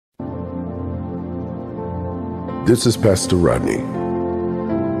This is Pastor Rodney.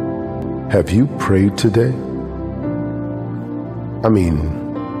 Have you prayed today? I mean,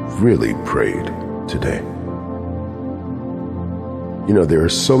 really prayed today. You know, there are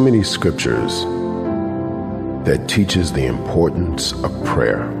so many scriptures that teaches the importance of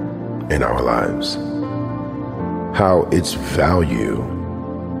prayer in our lives, how its value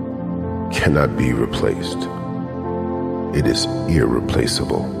cannot be replaced. It is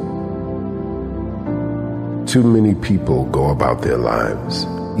irreplaceable. Too many people go about their lives,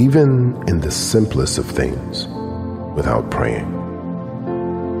 even in the simplest of things, without praying.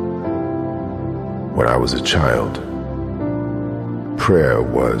 When I was a child, prayer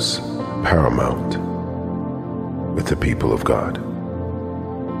was paramount with the people of God.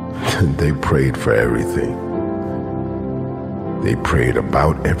 They prayed for everything. They prayed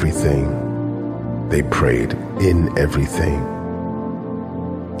about everything. They prayed in everything.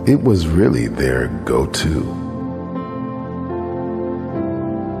 It was really their go-to.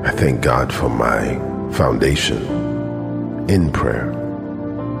 I thank God for my foundation in prayer,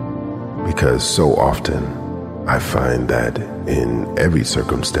 because so often I find that in every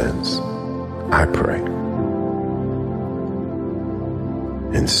circumstance, I pray.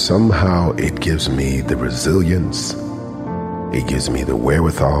 And somehow it gives me the resilience, it gives me the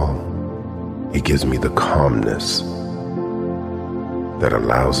wherewithal, it gives me the calmness that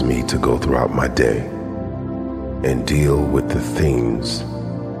allows me to go throughout my day and deal with the things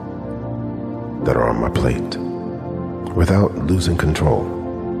that are on my plate without losing control.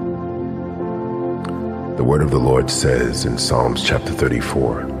 The word of the Lord says in Psalms chapter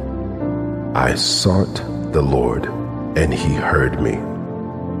 34, I sought the Lord, and he heard me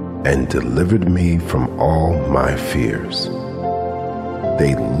and delivered me from all my fears.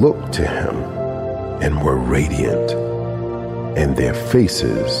 They looked to him and were radiant, and their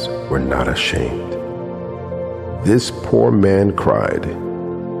faces were not ashamed. This poor man cried,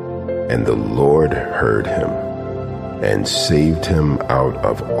 and the Lord heard him and saved him out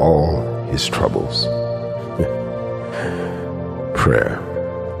of all his troubles. Prayer.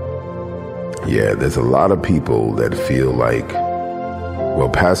 Yeah, there's a lot of people that feel like, well,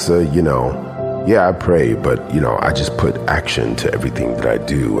 Pastor, yeah, I pray, but, I just put action to everything that I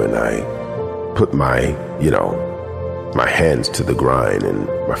do, and I put my hands to the grind and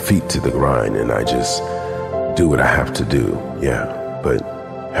my feet to the grind, and I just do what I have to do. Yeah, but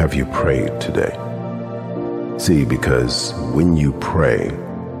have you prayed today? See, because when you pray,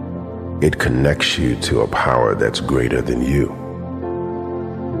 it connects you to a power that's greater than you.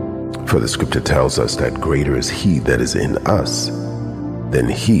 For the scripture tells us that greater is he that is in us than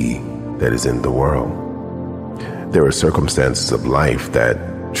he that is in the world. There are circumstances of life that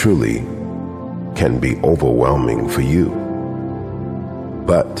truly can be overwhelming for you,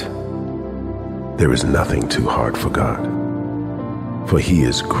 but there is nothing too hard for God, for he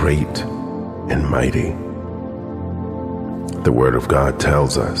is great and mighty. The word of God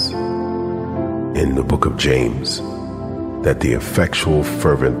tells us in the book of James that the effectual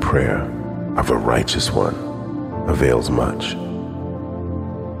fervent prayer of a righteous one avails much.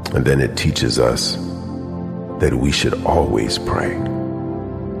 And then it teaches us that we should always pray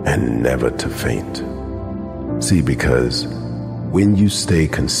and never to faint. See, because when you stay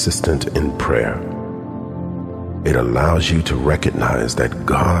consistent in prayer, it allows you to recognize that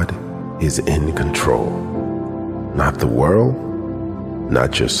God is in control. Not the world,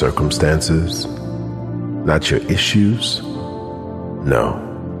 not your circumstances, not your issues. No,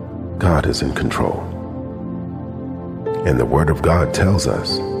 God is in control. And the Word of God tells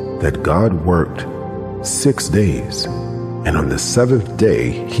us that God worked 6 days, and on the seventh day,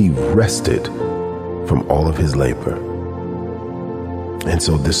 he rested from all of his labor. And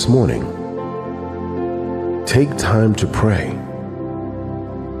so this morning, take time to pray.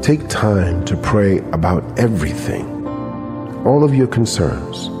 Take time to pray about everything, all of your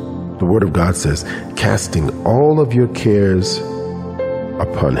concerns. The Word of God says, casting all of your cares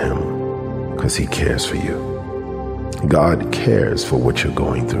upon him, because he cares for you. God cares for what you're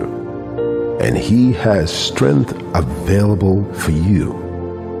going through, and he has strength available for you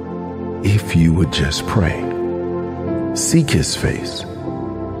if you would just pray. Seek his face.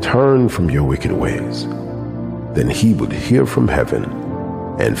 Turn from your wicked ways. Then he would hear from heaven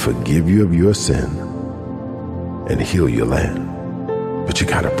and forgive you of your sin and heal your land. But you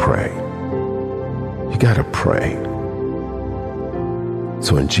gotta pray. You gotta pray.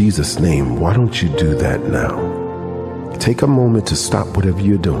 So in Jesus' name, why don't you do that now? Take a moment to stop whatever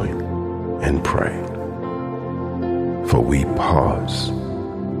you're doing and pray. For we pause,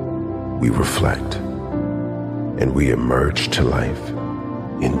 we reflect, and we emerge to life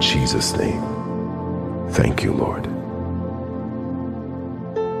in Jesus' name. Thank you, Lord.